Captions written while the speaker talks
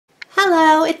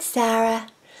Hello, it's Sarah.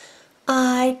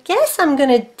 I guess I'm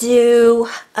gonna do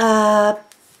a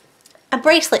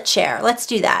bracelet share. Let's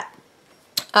do that.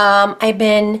 I've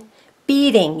been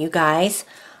beading, you guys.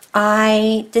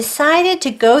 I decided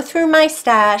to go through my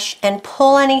stash and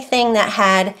pull anything that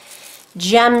had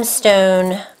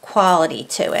gemstone quality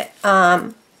to it.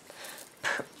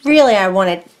 Really, I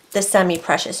wanted the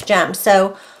semi-precious gem.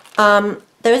 So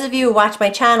those of you who watch my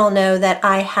channel know that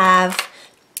I have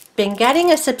been getting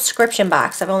a subscription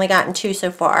box. I've only gotten 2 so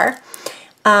far,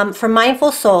 for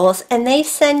Mindful Souls, and they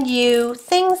send you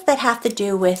things that have to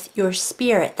do with your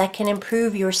spirit, that can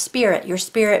improve your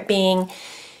spirit being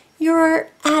your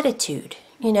attitude,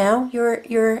 you know,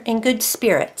 you're in good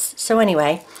spirits. So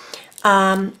anyway,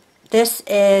 this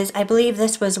is, I believe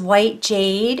this was white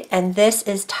jade, and this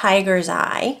is tiger's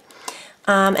eye.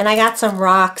 And I got some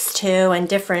rocks too, and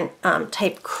different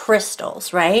type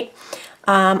crystals, right?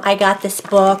 I got this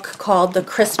book called The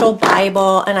Crystal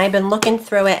Bible, and I've been looking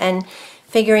through it and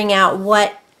figuring out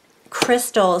what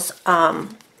crystals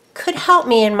could help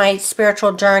me in my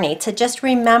spiritual journey to just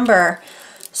remember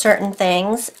certain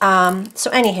things.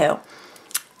 So anywho,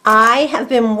 I have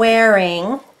been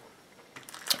wearing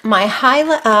my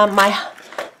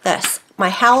my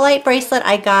howlite bracelet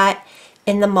I got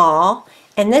in the mall,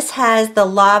 and this has the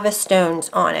lava stones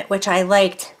on it, which I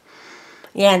liked.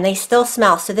 Yeah, and they still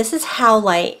smell. So this is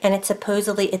howlite, and it's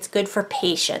supposedly it's good for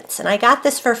patience. And I got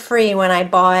this for free when I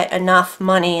bought enough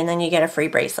money, and then you get a free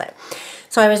bracelet.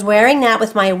 So I was wearing that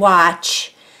with my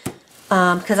watch,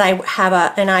 because I have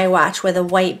an iWatch with a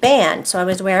white band. So I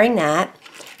was wearing that.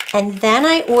 And then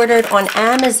I ordered on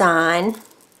Amazon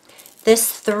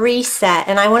this 3 set.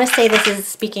 And I want to say this is,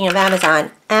 speaking of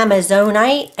Amazon,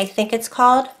 Amazonite, I think it's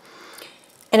called.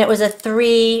 And it was a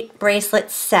 3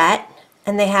 bracelet set.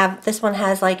 And they have, this one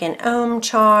has like an Om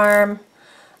charm,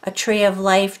 a Tree of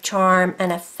Life charm,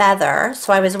 and a feather.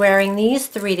 So I was wearing these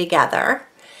 3 together.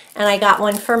 And I got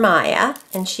one for Maya,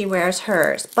 and she wears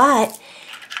hers. But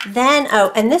then,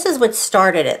 oh, and this is what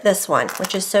started it, this one,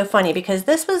 which is so funny because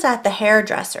this was at the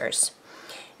hairdresser's.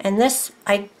 And this,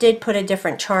 I did put a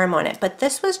different charm on it. But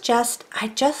this was just, I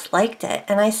just liked it.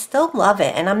 And I still love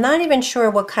it. And I'm not even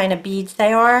sure what kind of beads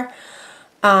they are.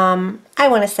 I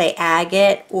want to say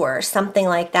agate or something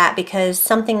like that, because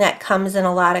something that comes in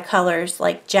a lot of colors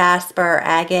like jasper or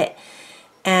agate.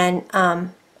 And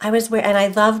I was wearing, and I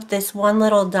loved this one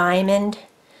little diamond,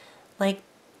 like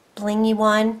blingy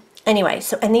one. Anyway,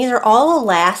 so, and these are all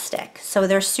elastic, so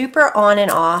they're super on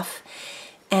and off.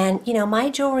 And you know,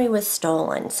 my jewelry was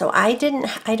stolen, so I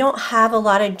don't have a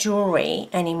lot of jewelry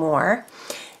anymore.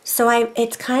 So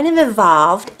it's kind of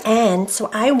evolved, and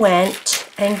so I went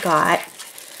and got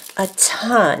a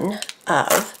ton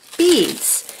of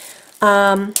beads.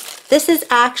 This is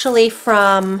actually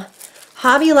from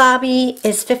Hobby Lobby,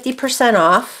 is 50%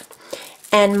 off,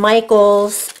 and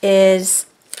Michael's is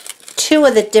 2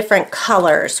 of the different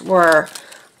colors were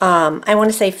I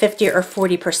want to say 50 or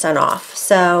 40% off.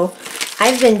 So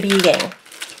I've been beading,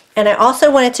 and I also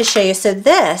wanted to show you, so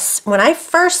this, when I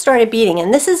first started beading,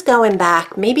 and this is going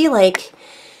back maybe like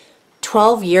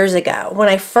 12 years ago, when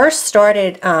I first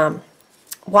started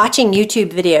watching YouTube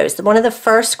videos. One of the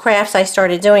first crafts I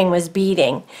started doing was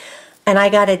beading, and I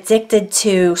got addicted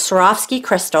to Swarovski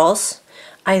crystals.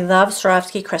 I love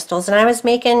Swarovski crystals, and I was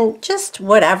making just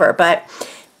whatever. But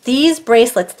these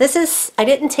bracelets, this is, I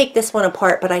didn't take this one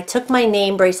apart, but I took my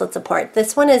name bracelets apart.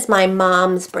 This one is my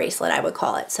mom's bracelet, I would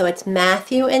call it. So it's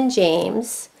Matthew and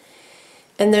James,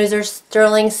 and those are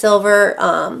sterling silver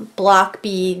block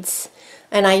beads.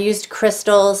 And I used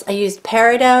crystals. I used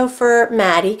peridot for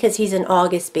Maddie because he's an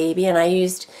August baby, and I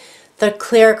used the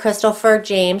clear crystal for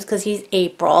James because he's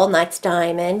April, and that's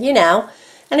diamond, you know.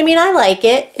 And I mean, I like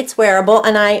it. It's wearable,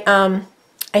 and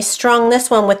I strung this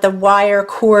one with the wire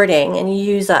cording, and you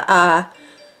use a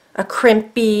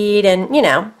crimp bead, and you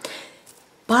know.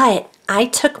 But I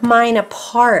took mine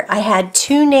apart. I had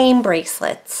 2 name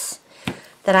bracelets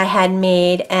that I had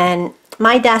made, and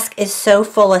my desk is so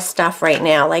full of stuff right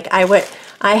now. Like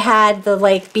I had the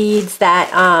like beads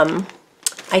that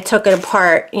I took it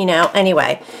apart, you know,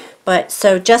 anyway. But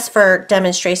so just for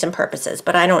demonstration purposes,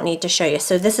 but I don't need to show you.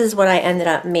 So this is what I ended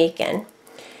up making.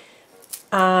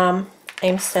 I'm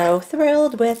so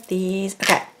thrilled with these.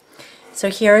 Okay,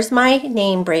 so here's my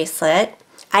name bracelet.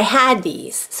 I had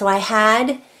these. So I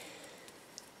had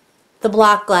the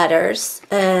block letters,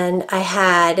 and I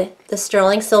had the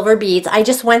sterling silver beads. I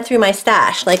just went through my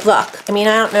stash. Like, look, I mean,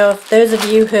 I don't know if those of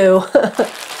you who,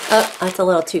 oh, that's a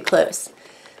little too close.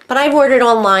 But I've ordered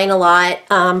online a lot.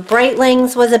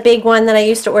 Brightlings was a big one that I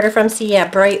used to order from. So yeah,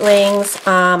 Brightlings.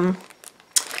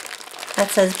 That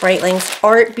says Brightlings.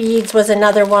 Art beads was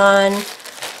another one.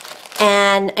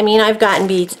 And I mean, I've gotten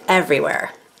beads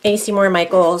everywhere. A.C. Moore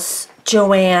Michaels,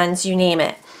 Joann's, you name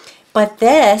it. But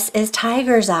this is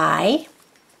Tiger's Eye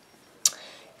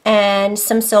and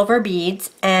some silver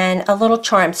beads and a little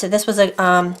charm. So this was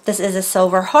this is a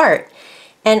silver heart.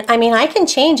 And I mean, I can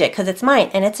change it because it's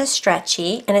mine, and it's a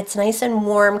stretchy and it's nice and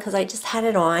warm because I just had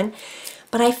it on.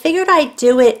 But I figured I'd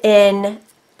do it in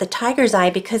the Tiger's Eye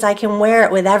because I can wear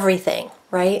it with everything,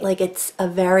 right? Like it's a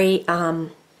very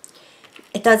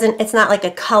it's not like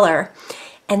a color.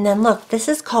 And then look, this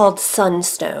is called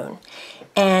Sunstone.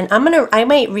 And I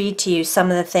might read to you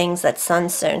some of the things that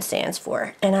Sunstone stands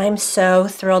for. And I'm so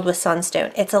thrilled with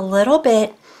Sunstone. It's a little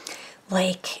bit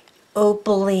like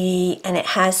opally, and it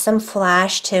has some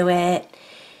flash to it.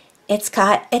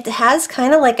 It has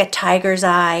kind of like a tiger's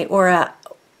eye or a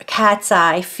cat's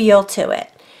eye feel to it.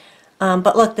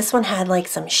 But look, this one had like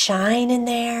some shine in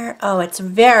there. Oh, it's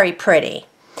very pretty.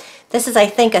 This is, I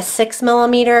think, a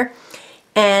 6mm,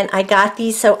 and I got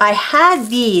these. So I had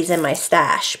these in my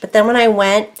stash, but then when I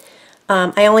went,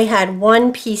 I only had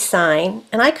one peace sign,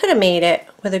 and I could have made it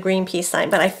with a green peace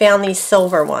sign, but I found these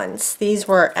silver ones. These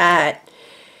were at,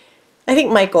 I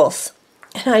think, Michael's,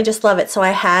 and I just love it. So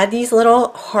I had these little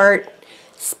heart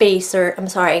spacer, I'm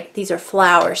sorry, these are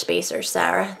flower spacers,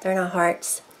 Sarah. They're not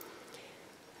hearts.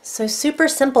 So super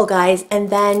simple, guys, and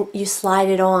then you slide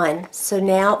it on. So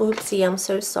now, oopsie, I'm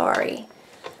so sorry.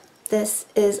 This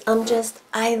is,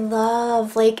 I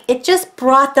love, like, it just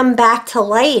brought them back to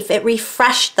life. It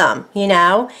refreshed them, you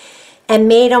know, and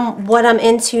made them what I'm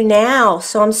into now.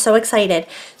 So I'm so excited.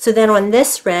 So then on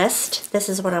this wrist, this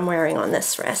is what I'm wearing on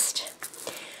this wrist.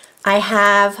 I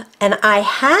had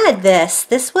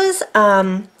this was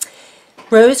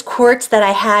rose quartz that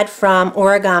I had from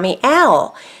Origami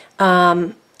Owl.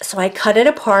 So I cut it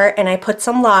apart and I put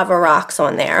some lava rocks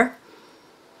on there.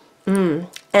 And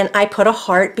I put a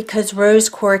heart because rose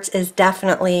quartz is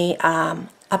definitely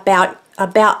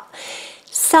about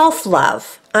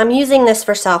self-love. I'm using this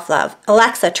for self-love.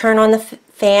 Alexa, turn on the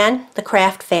fan, the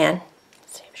craft fan.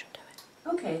 Let's see if she'll do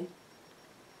it. Okay.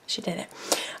 She did it.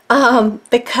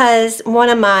 Because one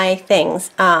of my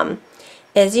things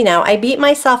is, you know, I beat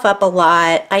myself up a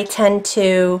lot. I tend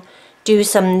to do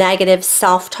some negative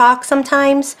self-talk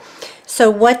sometimes. So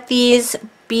what these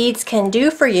beads can do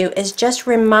for you is just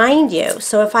remind you.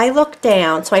 So if I look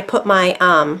down, so I put my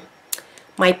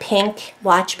my pink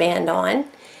watch band on,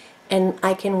 and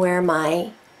I can wear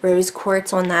my rose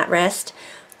quartz on that wrist.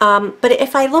 But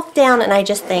if I look down and I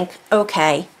just think,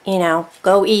 okay, you know,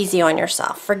 go easy on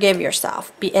yourself, forgive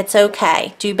yourself, it's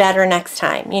okay, do better next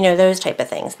time, you know, those type of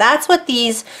things. That's what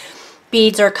these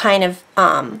beads are kind of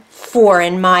for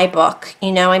in my book.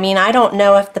 You know, I mean, I don't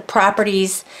know if the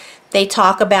properties they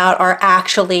talk about are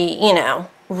actually, you know,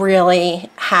 really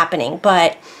happening,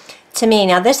 but to me,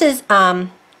 now this is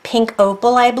pink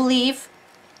opal, I believe.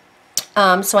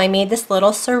 So I made this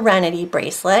little Serenity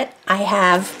bracelet. I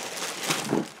have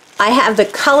the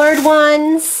colored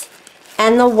ones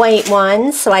and the white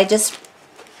ones, so I just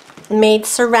made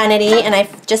Serenity, and I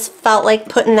just felt like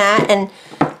putting that, and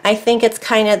I think it's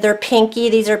kind of, they're pinky,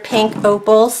 these are pink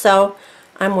opals, so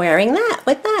I'm wearing that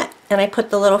with that. And I put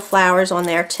the little flowers on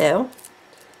there too.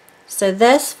 So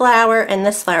this flower and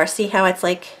this flower, see how it's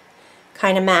like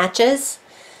kind of matches?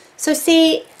 So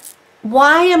see,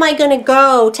 why am I going to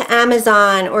go to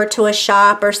Amazon or to a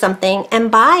shop or something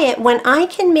and buy it when I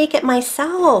can make it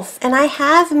myself? And I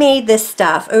have made this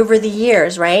stuff over the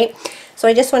years, right? So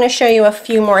I just want to show you a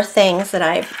few more things that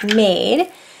I've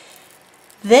made.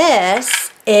 This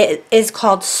is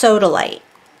called Sodalite,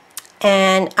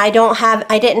 and I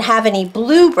didn't have any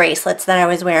blue bracelets that I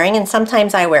was wearing, and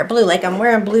sometimes I wear blue, like I'm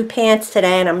wearing blue pants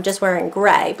today and I'm just wearing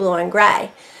gray, blue and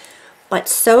gray. But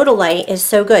Sodalite is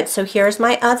so good. So here's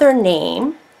my other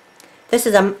name. This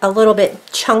is a little bit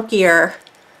chunkier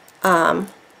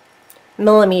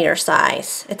millimeter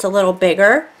size. It's a little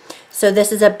bigger. So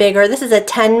this is a 10mm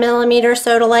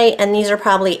Sodalite, and these are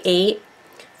probably 8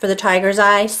 for the tiger's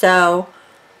eye. So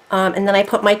and then I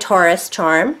put my Taurus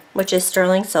charm, which is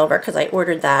sterling silver, because I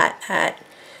ordered that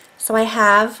so I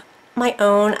have my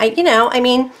own.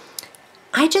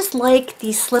 I just like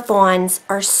these slip-ons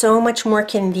are so much more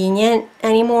convenient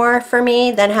anymore for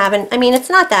me than having, it's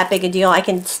not that big a deal. I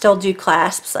can still do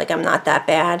clasps, like I'm not that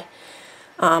bad.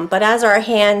 But as our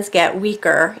hands get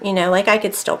weaker, you know, like I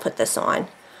could still put this on.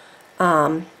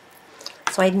 So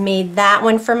I made that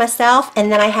one for myself, and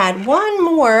then I had one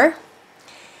more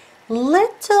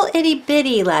little itty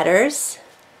bitty letters.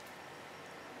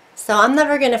 So I'm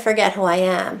never going to forget who I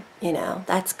am, you know,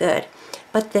 that's good.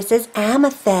 but this is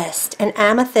amethyst, and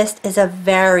amethyst is a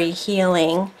very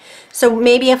healing. So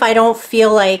maybe if I don't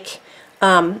feel like,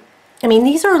 I mean,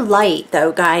 these are light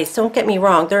though, guys, don't get me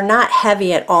wrong, they're not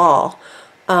heavy at all,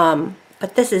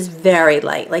 but this is very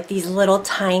light, like these little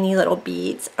tiny little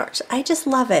beads. I just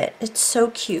love it. It's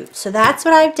so cute. So that's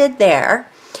what I did there.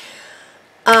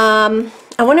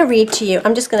 I want to read to you,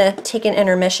 I'm just going to take an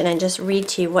intermission and just read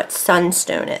to you what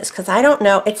sunstone is, because I don't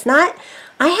know, it's not,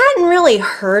 I hadn't really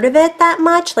heard of it that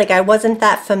much, like I wasn't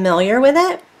that familiar with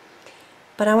it,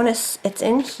 but I want to, it's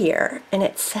in here, and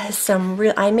it says some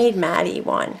real, I made Maddie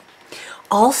one.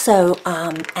 Also,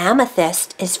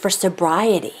 amethyst is for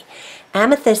sobriety.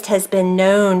 Amethyst has been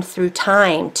known through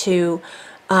time to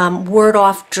ward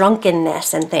off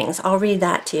drunkenness and things. I'll read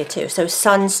that to you too. So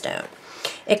sunstone.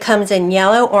 It comes in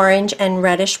yellow, orange, and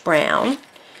reddish brown.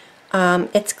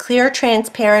 It's clear,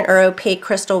 transparent, or opaque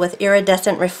crystal with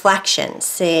iridescent reflections.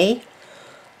 See?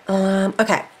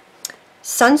 Okay.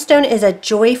 Sunstone is a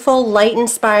joyful,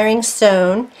 light-inspiring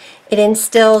stone. It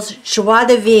instills joie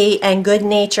de vivre and good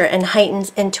nature and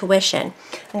heightens intuition.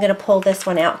 I'm going to pull this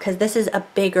one out because this is a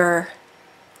bigger...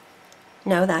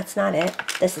 No, that's not it.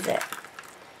 This is it.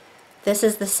 This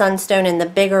is the sunstone in the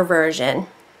bigger version.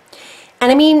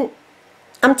 And I mean,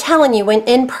 I'm telling you, when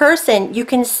in person, you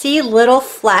can see little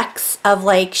flecks of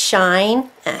like shine.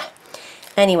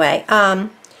 Anyway,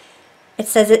 it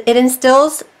says it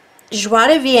instills joie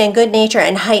de vivre and good nature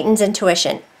and heightens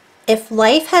intuition. If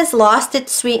life has lost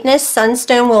its sweetness,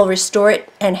 sunstone will restore it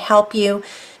and help you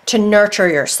to nurture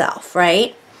yourself,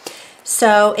 right?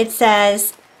 So it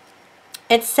says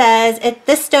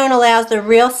this stone allows the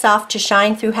real self to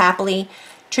shine through happily.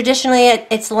 Traditionally,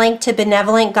 it's linked to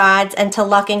benevolent gods and to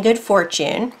luck and good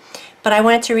fortune. But I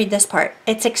wanted to read this part.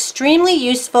 It's extremely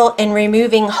useful in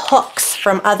removing hooks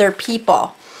from other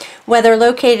people, whether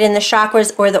located in the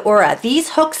chakras or the aura.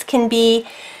 These hooks can be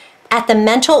at the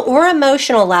mental or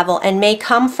emotional level and may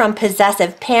come from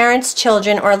possessive parents,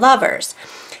 children, or lovers.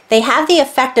 They have the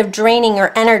effect of draining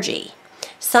your energy.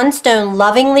 Sunstone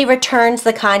lovingly returns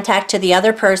the contact to the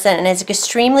other person and is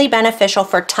extremely beneficial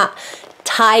for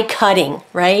tie cutting,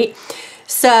 right?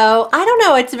 So, I don't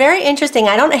know, it's very interesting.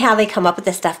 I don't know how they come up with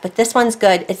this stuff, but this one's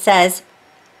good. It says,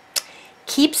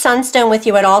 keep sunstone with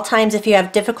you at all times if you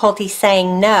have difficulty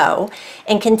saying no,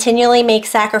 and continually make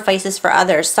sacrifices for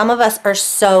others. Some of us are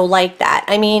so like that.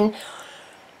 I mean,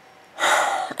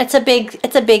 it's a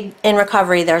big, in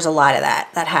recovery, there's a lot of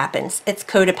that happens. It's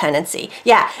codependency.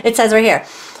 Yeah, it says right here,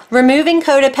 removing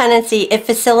codependency, it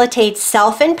facilitates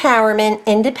self-empowerment,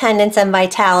 independence, and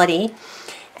vitality.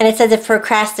 And it says if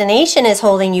procrastination is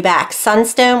holding you back,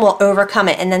 sunstone will overcome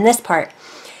it. And then this part,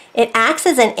 it acts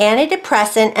as an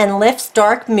antidepressant and lifts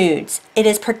dark moods. It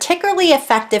is particularly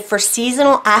effective for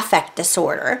seasonal affect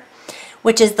disorder,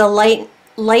 which is the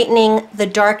lightening the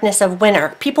darkness of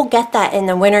winter. People get that in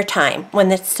the winter time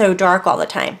when it's so dark all the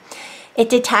time. It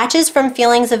detaches from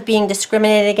feelings of being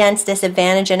discriminated against,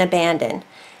 disadvantaged, and abandoned.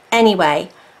 Anyway,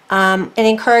 it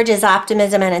encourages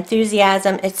optimism and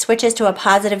enthusiasm. It switches to a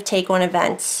positive take on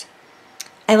events.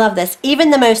 I love this.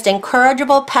 Even the most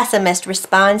incorrigible pessimist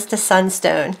responds to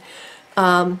sunstone.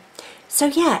 So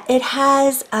yeah, it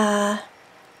has, I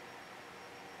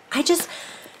just,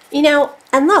 you know,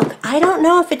 and look, I don't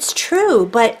know if it's true,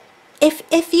 but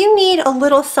if you need a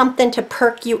little something to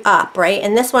perk you up, right?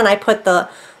 And this one I put the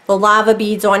lava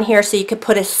beads on here so you could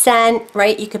put a scent,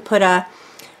 right? You could put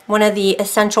one of the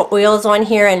essential oils on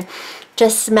here and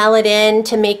just smell it in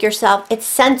to make yourself, it's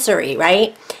sensory,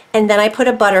 right? And then I put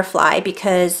a butterfly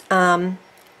because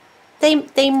they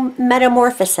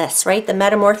metamorphosis, right? The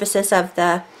metamorphosis of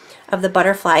the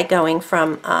butterfly going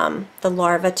from the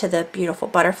larva to the beautiful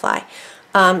butterfly.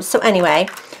 So anyway,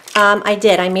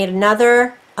 I made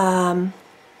another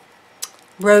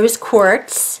rose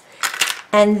quartz,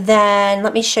 and then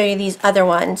let me show you these other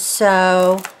ones.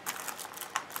 So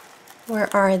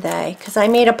where are they? Because I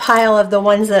made a pile of the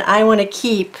ones that I want to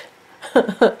keep.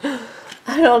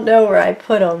 I don't know where I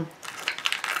put them.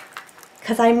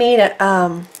 Because I made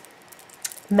a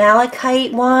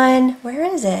malachite one. Where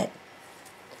is it?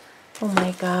 Oh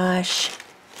my gosh.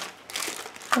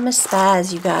 I'm a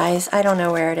spaz, you guys. I don't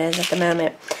know where it is at the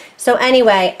moment. So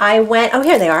anyway, I went, oh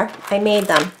here they are. I made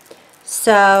them.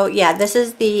 So yeah, this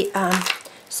is the,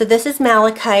 so this is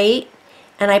malachite,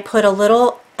 and I put a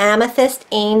little amethyst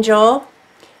angel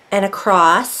and a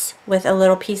cross with a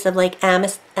little piece of like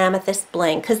amethyst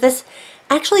bling. Because this,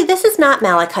 actually this is not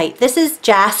malachite. This is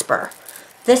jasper.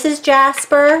 This is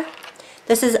jasper.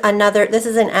 This is another, this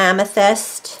is an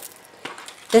amethyst.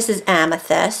 This is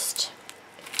amethyst.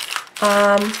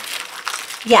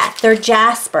 Yeah, they're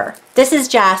jasper. This is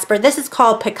jasper. This is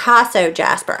called Picasso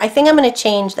jasper. I think I'm going to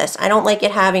change this. I don't like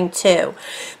it having two.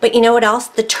 But you know what else?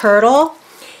 The turtle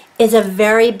is a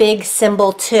very big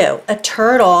symbol too. A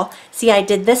turtle. See, I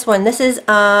did this one. This is,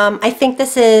 I think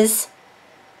this is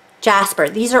jasper.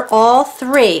 These are all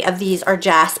three of these are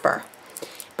jasper.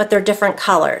 But they're different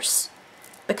colors.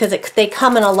 Because they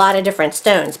come in a lot of different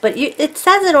stones. But it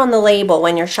says it on the label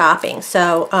when you're shopping.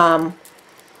 So,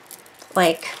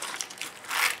 like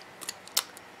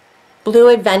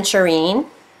blue aventurine,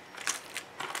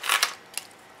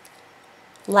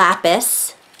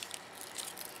 lapis,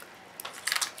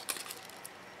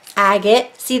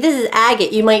 agate. See, this is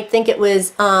agate. You might think it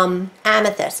was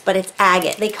amethyst, but it's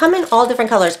agate. They come in all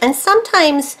different colors. And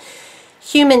sometimes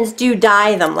humans do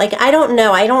dye them. Like, I don't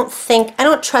know. I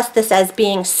don't trust this as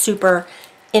being super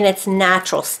in its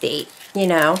natural state, you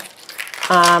know.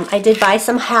 I did buy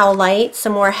some howlite,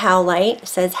 some more howlite. It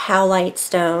says howlite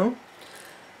stone.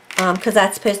 Because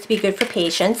that's supposed to be good for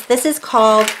patience. This is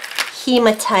called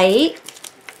hematite.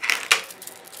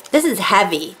 This is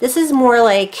heavy. This is more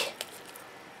like,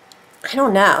 I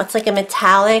don't know, it's like a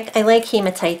metallic. I like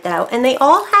hematite though. And they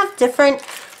all have different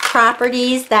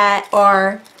properties that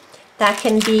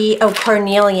can be, oh,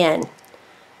 carnelian.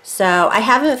 So I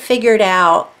haven't figured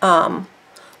out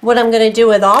what I'm going to do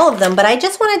with all of them, but I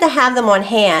just wanted to have them on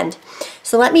hand.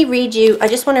 So let me read you, I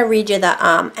just want to read you the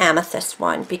amethyst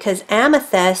one, because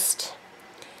amethyst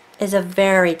is a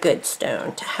very good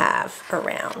stone to have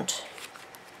around.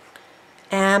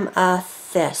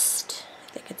 Amethyst,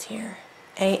 I think it's here,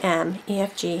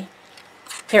 A-M-E-F-G,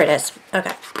 here it is,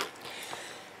 okay.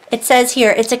 It says here,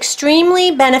 it's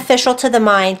extremely beneficial to the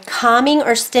mind, calming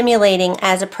or stimulating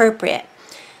as appropriate.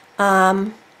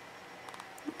 I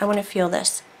want to feel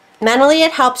this. Mentally,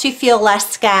 it helps you feel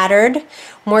less scattered,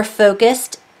 more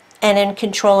focused, and in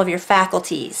control of your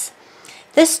faculties.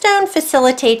 This stone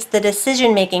facilitates the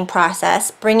decision-making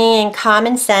process, bringing in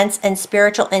common sense and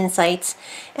spiritual insights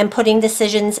and putting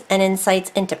decisions and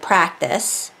insights into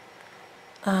practice.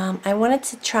 I wanted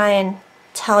to try and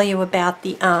tell you about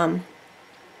the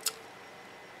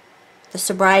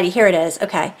sobriety. Here it is.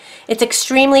 Okay. It's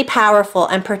extremely powerful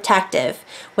and protective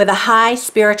with a high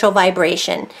spiritual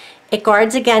vibration. It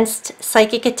guards against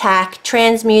psychic attack,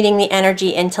 transmuting the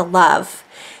energy into love.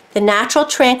 The natural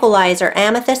tranquilizer,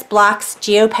 amethyst blocks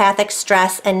geopathic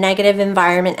stress and negative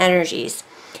environment energies.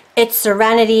 Its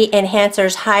serenity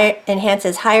enhances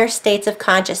higher states of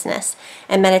consciousness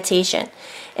and meditation.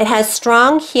 It has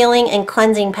strong healing and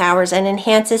cleansing powers and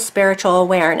enhances spiritual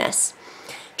awareness.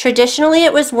 Traditionally,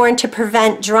 it was worn to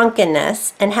prevent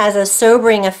drunkenness and has a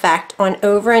sobering effect on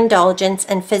overindulgence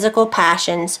and physical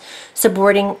passions,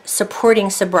 supporting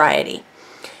sobriety.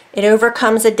 It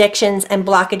overcomes addictions and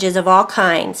blockages of all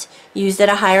kinds. Used at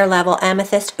a higher level,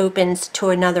 amethyst opens to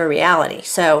another reality.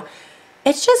 So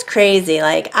it's just crazy.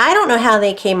 Like, I don't know how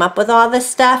they came up with all this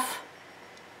stuff.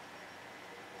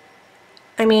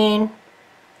 I mean,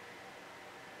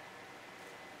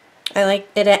 I like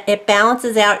it. It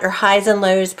balances out your highs and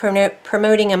lows,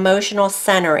 promoting emotional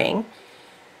centering.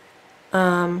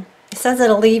 It says it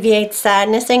alleviates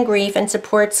sadness and grief and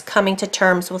supports coming to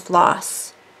terms with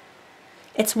loss.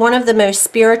 It's one of the most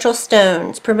spiritual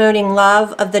stones, promoting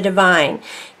love of the divine,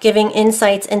 giving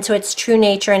insights into its true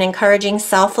nature and encouraging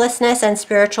selflessness and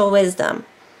spiritual wisdom.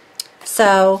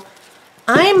 So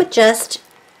I'm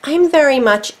very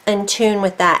much in tune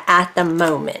with that at the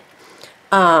moment.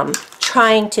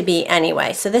 Trying to be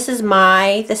anyway. So this is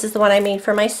the one I made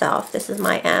for myself. This is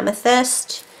my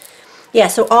amethyst. Yeah,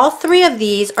 so all three of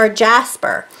these are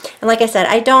jasper. And like I said,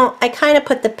 I kind of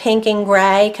put the pink and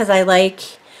gray because I like,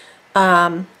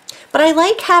 but I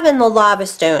like having the lava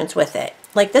stones with it.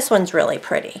 Like this one's really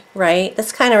pretty, right?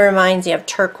 This kind of reminds me of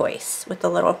turquoise with the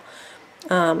little,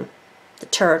 the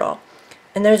turtle.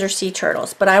 And those are sea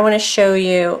turtles. But I want to show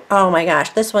you, oh my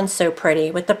gosh, this one's so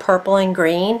pretty with the purple and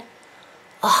green.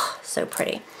 Oh, so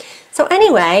pretty. So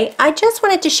anyway, I just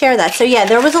wanted to share that. So yeah,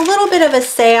 there was a little bit of a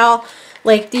sale.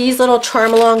 Like these little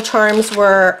charm-along charms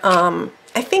were,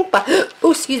 I think,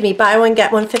 buy one,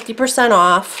 get one 50%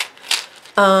 off.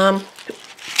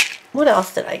 What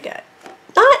else did I get?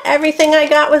 Not everything I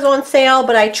got was on sale,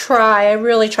 but I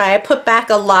really try. I put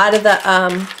back a lot of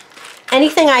the,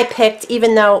 anything I picked,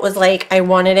 even though it was like, I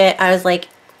wanted it, I was like,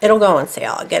 it'll go on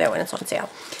sale. I'll get it when it's on sale.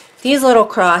 These little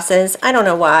crosses, I don't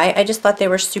know why. I just thought they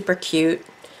were super cute.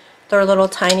 They're little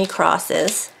tiny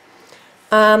crosses.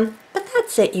 But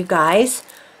that's it, you guys.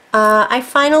 I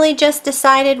finally just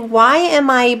decided, why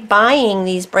am I buying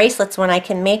these bracelets when I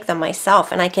can make them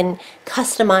myself and I can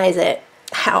customize it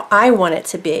how I want it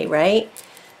to be, right?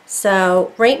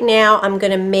 So right now I'm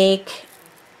going to make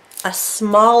a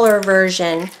smaller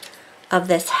version of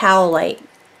this howlite,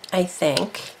 I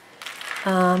think.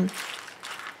 Yeah,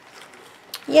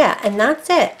 and that's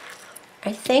it.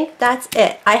 I think that's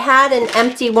it. I had an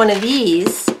empty one of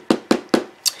these.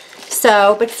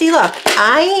 So, but see, look,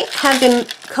 I have been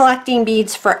collecting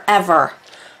beads forever.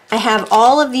 I have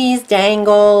all of these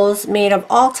dangles made of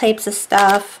all types of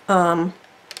stuff. You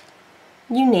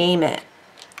name it.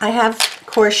 I have, of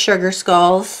course, sugar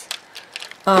skulls.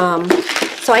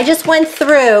 So I just went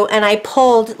through and I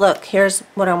pulled, look, here's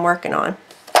what I'm working on.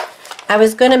 I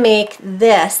was going to make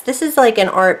this. This is like an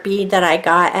art bead that I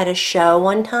got at a show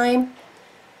one time.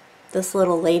 This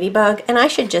little ladybug. And I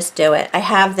should just do it. I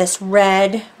have this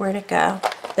red, where'd it go?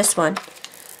 This one.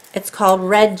 It's called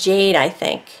Red Jade, I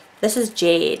think. This is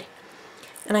jade.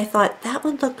 And I thought that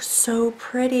would look so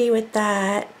pretty with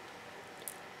that.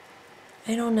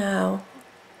 I don't know.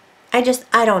 I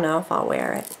don't know if I'll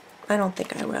wear it. I don't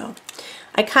think I will.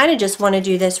 I kind of just want to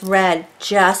do this red,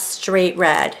 just straight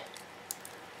red.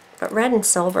 But red and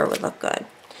silver would look good.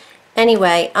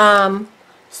 Anyway,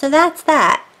 so that's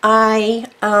that.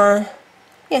 Yeah,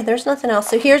 there's nothing else.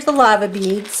 So here's the lava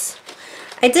beads.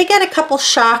 I did get a couple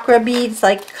chakra beads,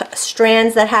 like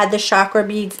strands that had the chakra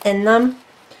beads in them.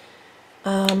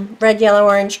 Red, yellow,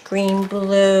 orange, green,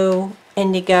 blue,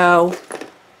 indigo,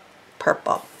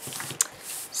 purple.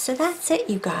 So that's it,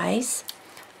 you guys.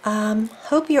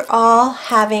 Hope you're all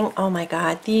having, oh my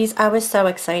god, these, I was so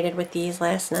excited with these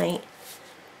last night.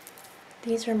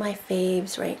 These are my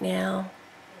faves right now.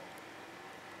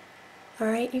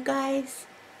 Alright, you guys.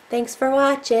 Thanks for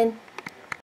watching.